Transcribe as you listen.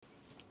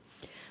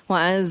Well,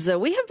 as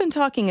we have been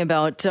talking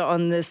about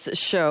on this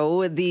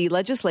show, the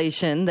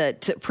legislation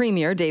that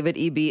Premier David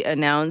Eby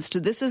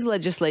announced, this is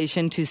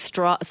legislation to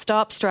stop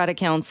strata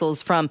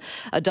councils from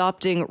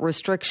adopting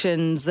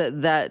restrictions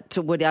that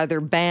would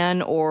either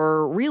ban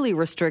or really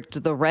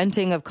restrict the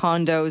renting of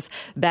condos,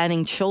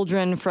 banning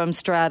children from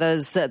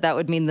stratas. That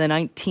would mean the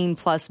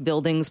 19-plus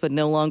buildings would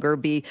no longer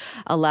be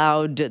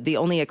allowed. The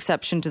only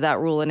exception to that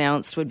rule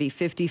announced would be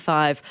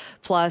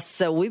 55-plus.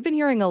 So we've been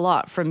hearing a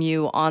lot from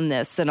you on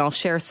this, and I'll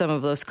share some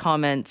of those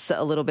comments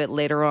a little bit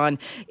later on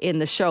in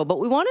the show.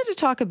 But we wanted to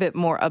talk a bit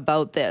more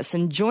about this.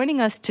 And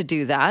joining us to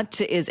do that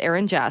is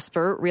Aaron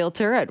Jasper,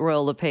 Realtor at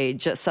Royal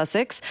LePage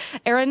Sussex.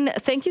 Aaron,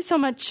 thank you so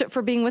much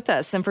for being with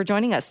us and for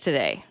joining us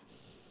today.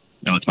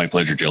 No, it's my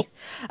pleasure, Jill.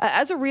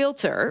 As a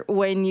realtor,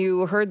 when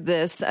you heard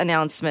this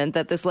announcement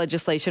that this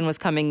legislation was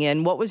coming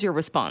in, what was your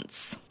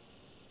response?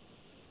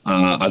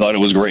 I thought it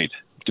was great,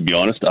 to be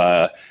honest.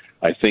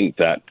 I think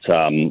that,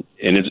 and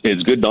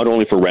it's good not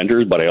only for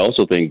renters, but I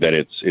also think that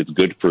it's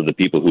good for the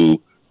people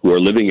who are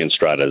living in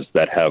stratas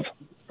that have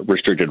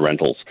restricted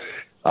rentals.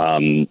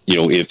 I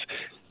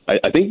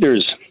think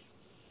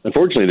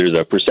unfortunately, there's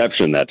a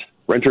perception that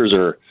renters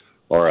are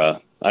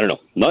I don't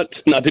know,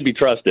 not to be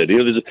trusted.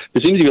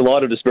 There seems to be a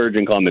lot of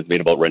disparaging comments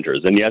made about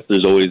renters, and yes,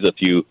 there's always a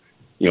few,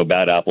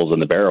 bad apples in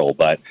the barrel.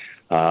 But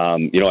I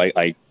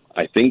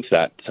think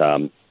that.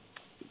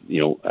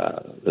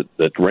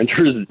 That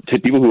renters, to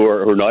people who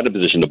are not in a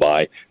position to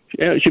buy,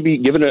 should be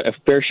given a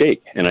fair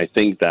shake. And I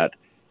think that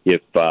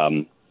if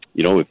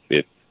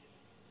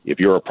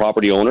you're a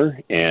property owner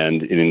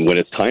and when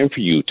it's time for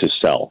you to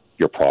sell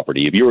your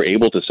property, if you are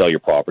able to sell your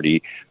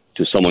property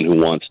to someone who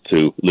wants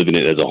to live in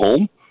it as a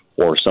home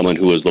or someone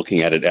who is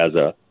looking at it as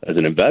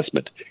an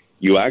investment,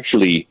 you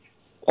actually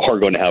are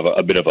going to have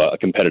a bit of a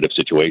competitive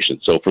situation.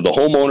 So for the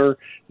homeowner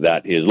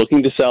that is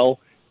looking to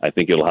sell, I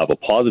think it'll have a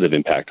positive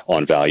impact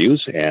on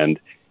values. And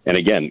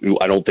again,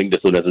 I don't think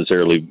this will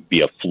necessarily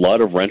be a flood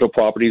of rental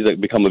properties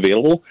that become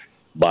available,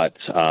 but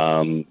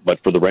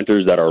for the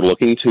renters that are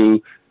looking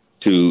to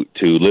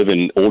live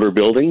in older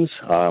buildings,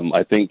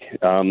 I think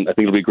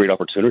it'll be a great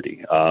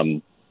opportunity.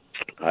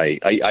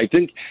 I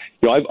think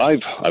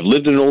I've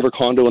lived in an older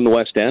condo in the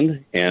West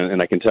End,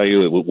 and I can tell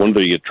you one of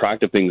the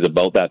attractive things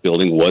about that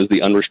building was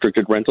the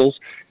unrestricted rentals.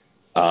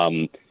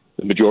 The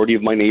majority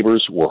of my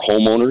neighbors were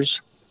homeowners.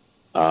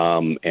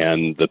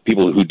 And the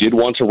people who did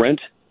want to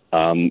rent,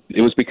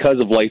 it was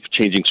because of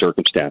life-changing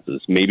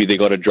circumstances. Maybe they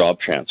got a job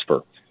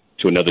transfer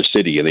to another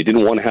city and they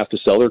didn't want to have to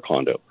sell their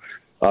condo.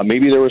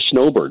 Maybe they were a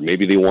snowbird.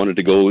 Maybe they wanted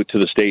to go to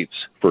the States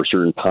for a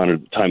certain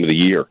time of the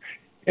year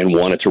and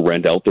wanted to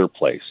rent out their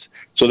place.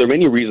 So there are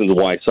many reasons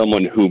why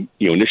someone who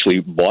initially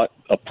bought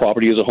a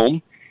property as a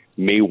home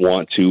may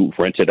want to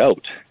rent it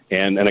out.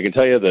 And I can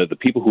tell you the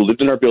people who lived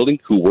in our building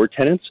who were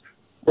tenants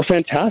were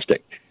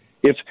fantastic.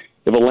 If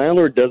a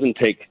landlord doesn't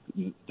take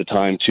the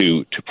time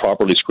to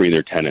properly screen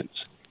their tenants,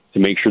 to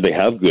make sure they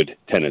have good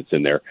tenants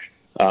in there,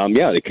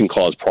 it can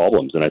cause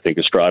problems. And I think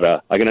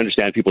Estrada, I can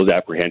understand people's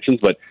apprehensions,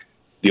 but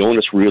the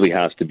onus really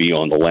has to be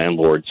on the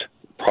landlords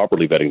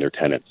properly vetting their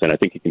tenants. And I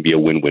think it can be a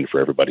win-win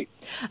for everybody.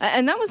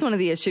 And that was one of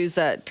the issues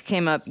that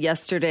came up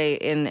yesterday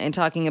in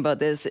talking about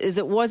this, is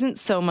it wasn't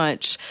so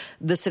much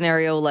the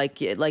scenario like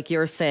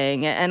you're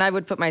saying, and I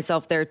would put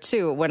myself there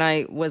too. When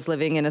I was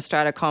living in a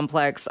strata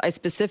complex, I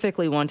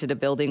specifically wanted a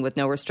building with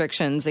no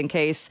restrictions in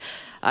case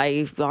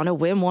I, on a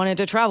whim, wanted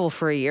to travel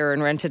for a year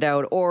and rent it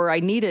out, or I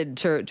needed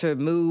to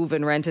move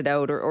and rent it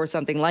out or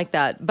something like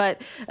that.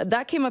 But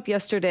that came up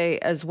yesterday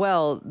as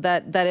well,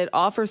 that it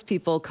offers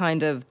people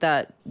kind of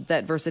that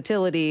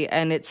versatility,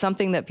 and it's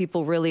something that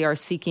people really are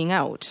seeking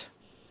out.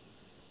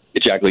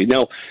 Exactly.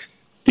 Now,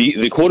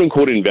 the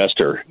quote-unquote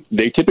investor,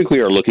 they typically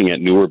are looking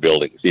at newer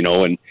buildings,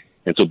 and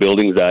so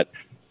buildings that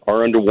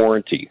are under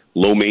warranty,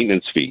 low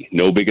maintenance fee,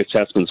 no big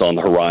assessments on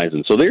the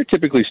horizon. So they're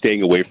typically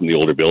staying away from the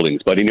older buildings.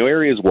 But in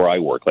areas where I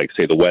work, like,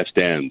 say, the West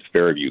End,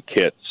 Fairview,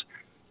 Kitts,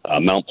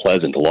 Mount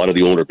Pleasant, a lot of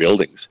the older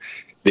buildings,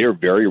 they're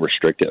very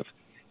restrictive.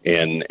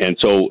 And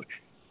so,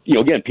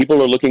 again,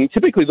 people are looking,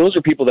 typically those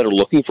are people that are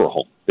looking for a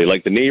home. They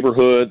like the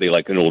neighborhood, they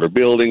like an older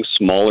building,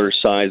 smaller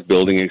size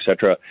building,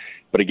 etc.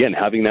 But again,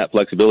 having that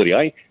flexibility.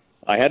 I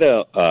had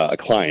a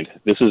client,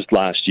 this is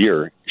last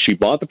year, she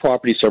bought the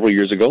property several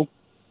years ago.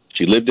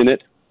 She lived in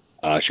it.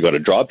 She got a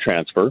job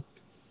transfer.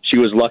 She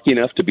was lucky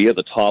enough to be at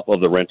the top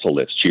of the rental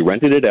list. She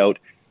rented it out,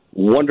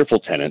 wonderful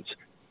tenants.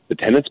 The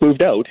tenants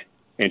moved out,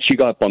 and she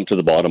got bumped to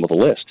the bottom of the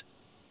list.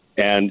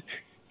 And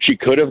she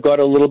could have got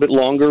a little bit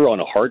longer on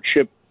a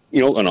hardship,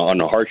 on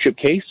a hardship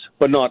case,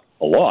 but not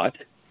a lot.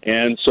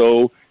 And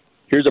so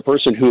here's a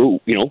person who,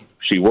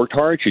 she worked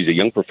hard. She's a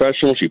young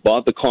professional. She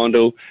bought the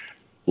condo.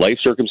 Life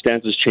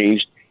circumstances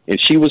changed, and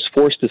she was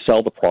forced to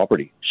sell the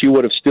property. She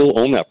would have still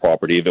owned that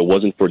property if it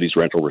wasn't for these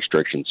rental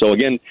restrictions. So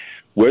again,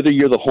 whether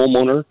you're the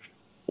homeowner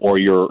or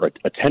you're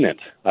a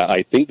tenant,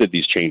 I think that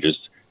these changes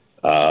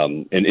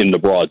and in the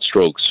broad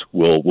strokes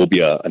will be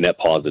a net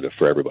positive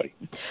for everybody.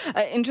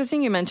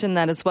 Interesting you mentioned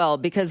that as well,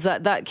 because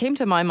that came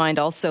to my mind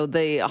also,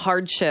 the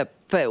hardship.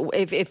 But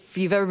if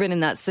you've ever been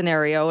in that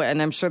scenario,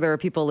 and I'm sure there are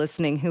people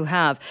listening who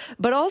have,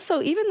 but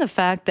also even the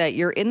fact that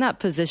you're in that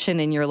position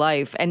in your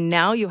life and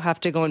now you have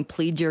to go and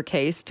plead your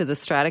case to the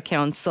Strata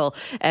Council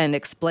and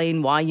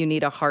explain why you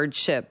need a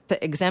hardship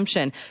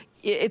exemption.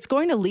 It's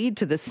going to lead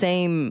to the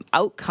same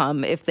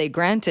outcome if they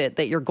grant it,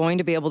 that you're going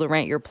to be able to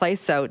rent your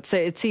place out. So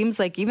it seems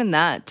like even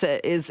that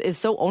is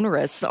so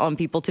onerous on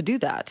people to do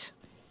that.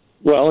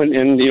 Well, and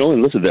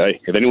listen,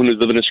 if anyone who's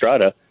living in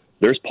Strata,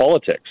 there's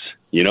politics.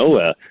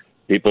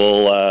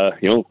 People,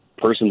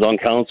 persons on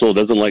council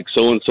doesn't like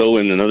so-and-so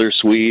in another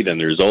suite, and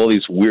there's all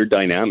these weird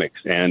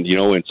dynamics. And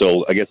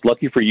so I guess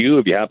lucky for you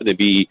if you happen to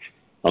be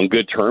on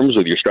good terms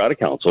with your Strata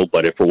Council,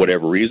 but if for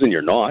whatever reason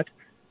you're not,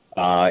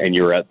 and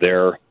you're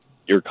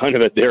kind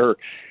of at their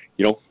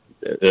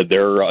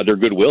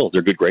goodwill,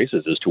 their good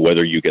graces as to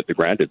whether you get the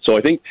granted. So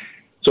I think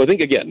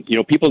again,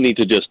 people need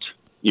to just,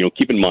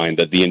 keep in mind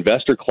that the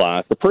investor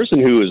class, the person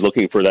who is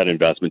looking for that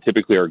investment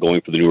typically are going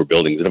for the newer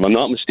buildings. And if I'm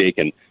not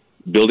mistaken,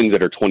 buildings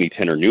that are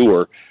 2010 or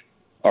newer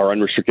are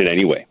unrestricted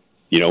anyway,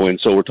 and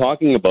so we're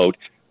talking about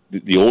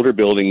the older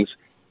buildings,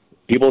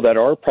 people that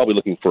are probably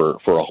looking for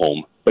a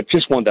home, but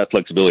just want that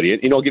flexibility.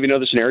 And, I'll give you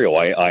another scenario.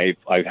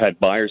 I've had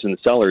buyers and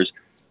sellers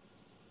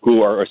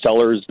who are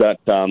sellers that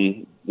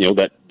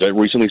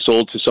recently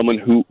sold to someone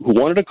who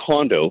wanted a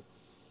condo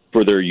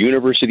for their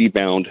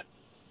university-bound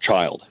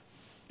child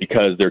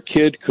because their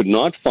kid could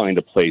not find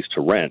a place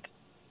to rent.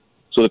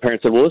 So the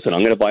parents said, well, listen,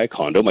 I'm going to buy a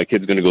condo. My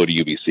kid's going to go to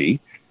UBC.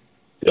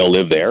 They'll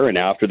live there, and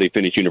after they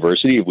finish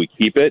university, if we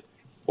keep it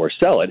or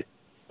sell it,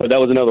 but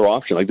that was another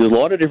option. Like, there's a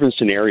lot of different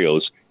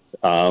scenarios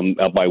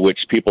by which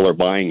people are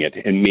buying it,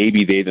 and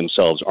maybe they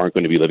themselves aren't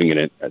going to be living in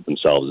it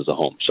themselves as a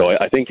home. So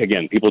I think,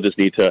 again, people just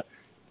need to,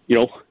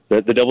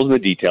 the devil's in the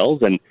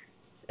details, and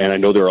I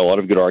know there are a lot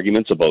of good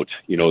arguments about,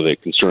 the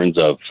concerns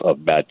of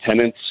bad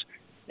tenants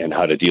and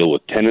how to deal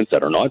with tenants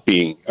that are not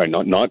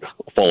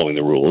following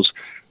the rules.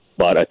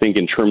 But I think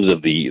in terms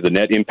of the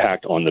net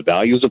impact on the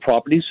values of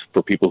properties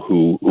for people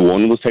who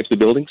own those types of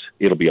buildings,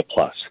 it'll be a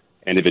plus.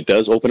 And if it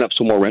does open up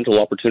some more rental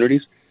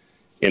opportunities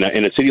in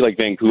a city like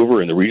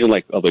Vancouver, in the region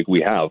like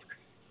we have,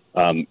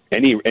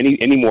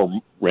 any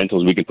more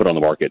rentals we can put on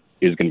the market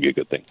is going to be a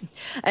good thing.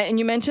 And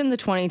you mentioned the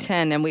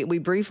 2010, and we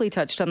briefly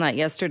touched on that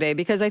yesterday,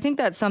 because I think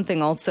that's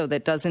something also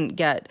that doesn't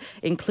get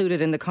included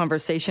in the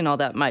conversation all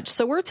that much.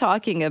 So we're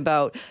talking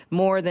about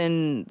more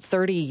than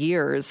 30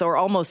 years, or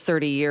almost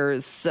 30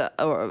 years,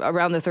 or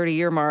around the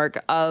 30-year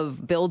mark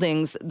of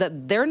buildings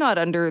that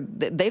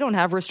they don't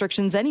have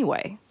restrictions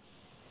anyway.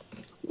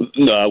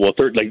 No, well,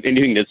 like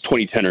anything that's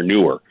 2010 or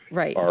newer,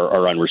 right,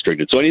 are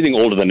unrestricted. So anything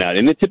older than that,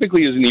 and it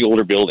typically is in the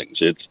older buildings.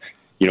 It's,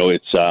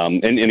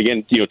 and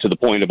again, to the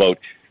point about,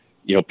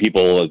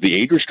 people, the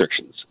age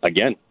restrictions.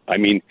 Again, I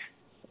mean,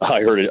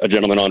 I heard a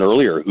gentleman on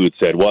earlier who had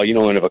said, well,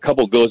 and if a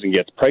couple goes and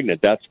gets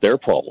pregnant, that's their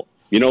problem.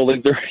 I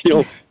don't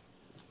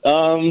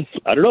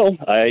know.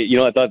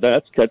 I thought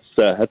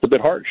that's a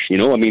bit harsh.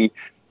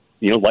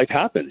 Life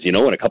happens. And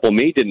a couple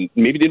maybe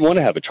didn't want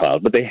to have a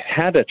child, but they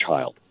had a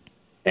child.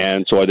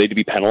 And so are they to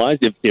be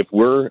penalized if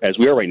we're, as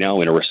we are right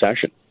now, in a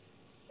recession,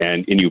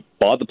 and you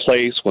bought the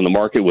place when the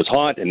market was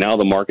hot, and now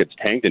the market's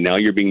tanked, and now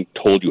you're being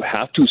told you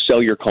have to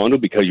sell your condo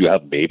because you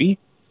have a baby?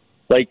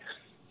 Like,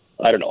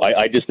 I don't know.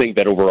 I just think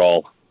that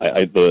overall,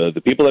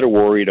 the people that are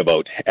worried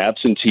about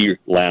absentee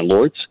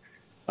landlords,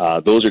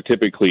 those are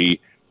typically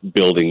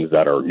buildings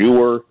that are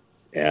newer,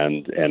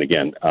 and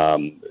again,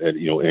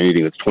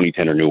 anything that's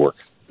 2010 or newer.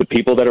 The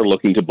people that are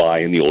looking to buy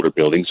in the older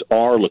buildings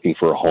are looking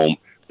for a home,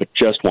 but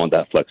just want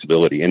that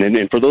flexibility.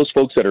 And for those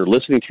folks that are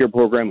listening to your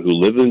program who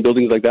live in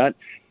buildings like that,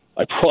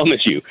 I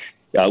promise you,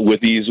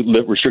 with these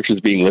restrictions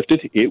being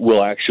lifted, it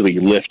will actually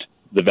lift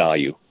the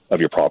value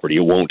of your property.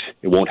 It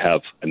won't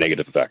have a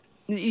negative effect.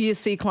 You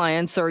see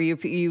clients, or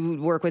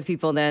you work with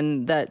people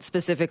then that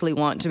specifically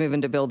want to move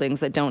into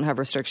buildings that don't have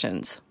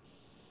restrictions?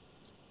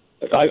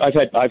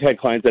 I've had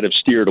clients that have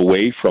steered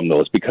away from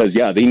those because,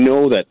 they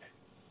know that,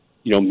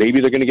 maybe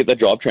they're going to get that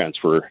job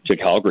transfer to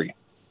Calgary,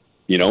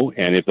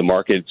 and if the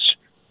market's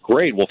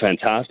great, well,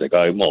 fantastic,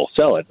 I'll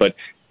sell it. But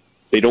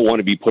they don't want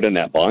to be put in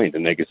that bind.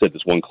 And like I said,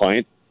 this one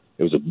client,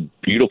 it was a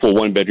beautiful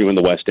one-bedroom in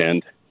the West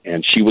End,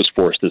 and she was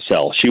forced to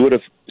sell. She would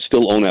have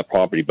still owned that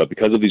property, but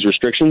because of these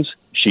restrictions,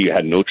 she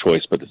had no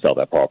choice but to sell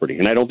that property.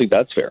 And I don't think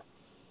that's fair.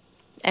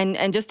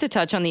 And just to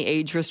touch on the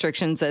age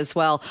restrictions as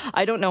well,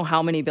 I don't know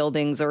how many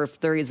buildings, or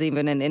if there is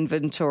even an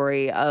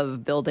inventory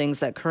of buildings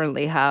that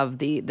currently have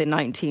the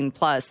 19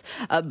 plus.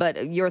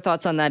 But your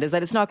thoughts on that is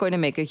that it's not going to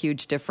make a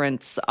huge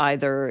difference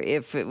either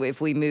if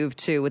we move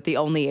to, with the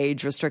only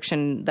age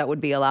restriction that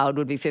would be allowed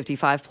would be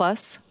 55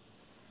 plus?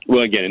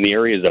 Well, again, in the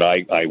areas that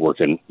I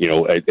work in,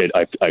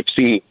 I've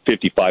seen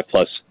 55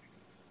 plus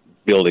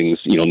buildings,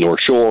 North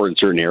Shore in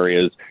certain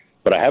areas,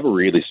 but I haven't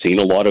really seen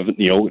a lot of,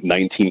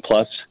 19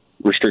 plus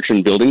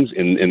restriction buildings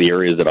in the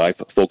areas that I've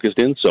focused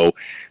in. So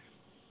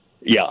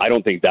Yeah, I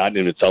don't think that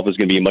in itself is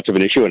going to be much of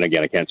an issue. And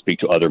again, I can't speak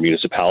to other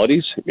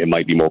municipalities. It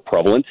might be more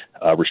prevalent,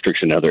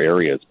 restriction in other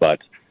areas. But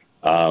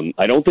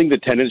I don't think the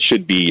tenants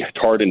should be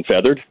tarred and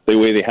feathered the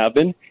way they have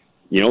been.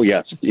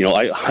 Yes,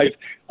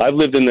 I've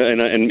lived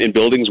in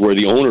buildings where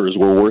the owners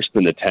were worse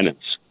than the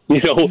tenants.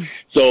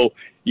 So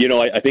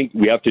I think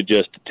we have to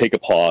just take a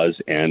pause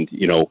and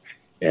a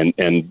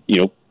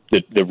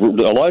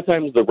lot of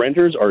times the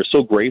renters are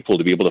so grateful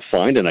to be able to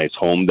find a nice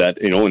home that,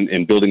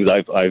 in buildings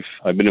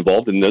I've been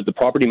involved in, the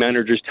property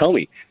managers tell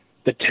me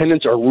the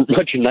tenants are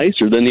much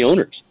nicer than the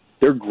owners.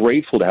 They're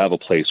grateful to have a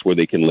place where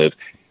they can live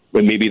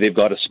when maybe they've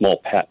got a small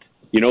pet,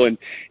 and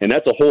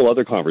that's a whole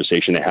other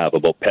conversation to have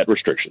about pet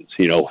restrictions,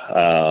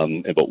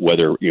 about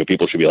whether,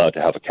 people should be allowed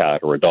to have a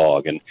cat or a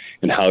dog and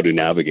how to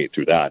navigate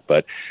through that.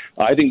 But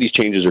I think these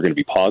changes are going to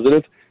be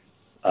positive.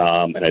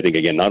 And I think,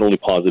 again, not only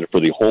positive for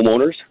the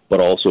homeowners,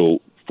 but also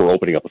for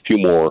opening up a few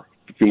more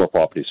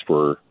properties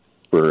for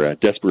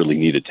desperately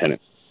needed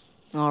tenants.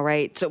 All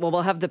right. Well,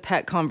 we'll have the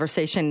pet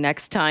conversation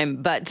next time,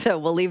 but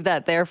we'll leave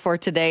that there for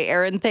today.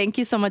 Aaron, thank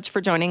you so much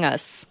for joining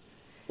us.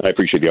 I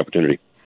appreciate the opportunity.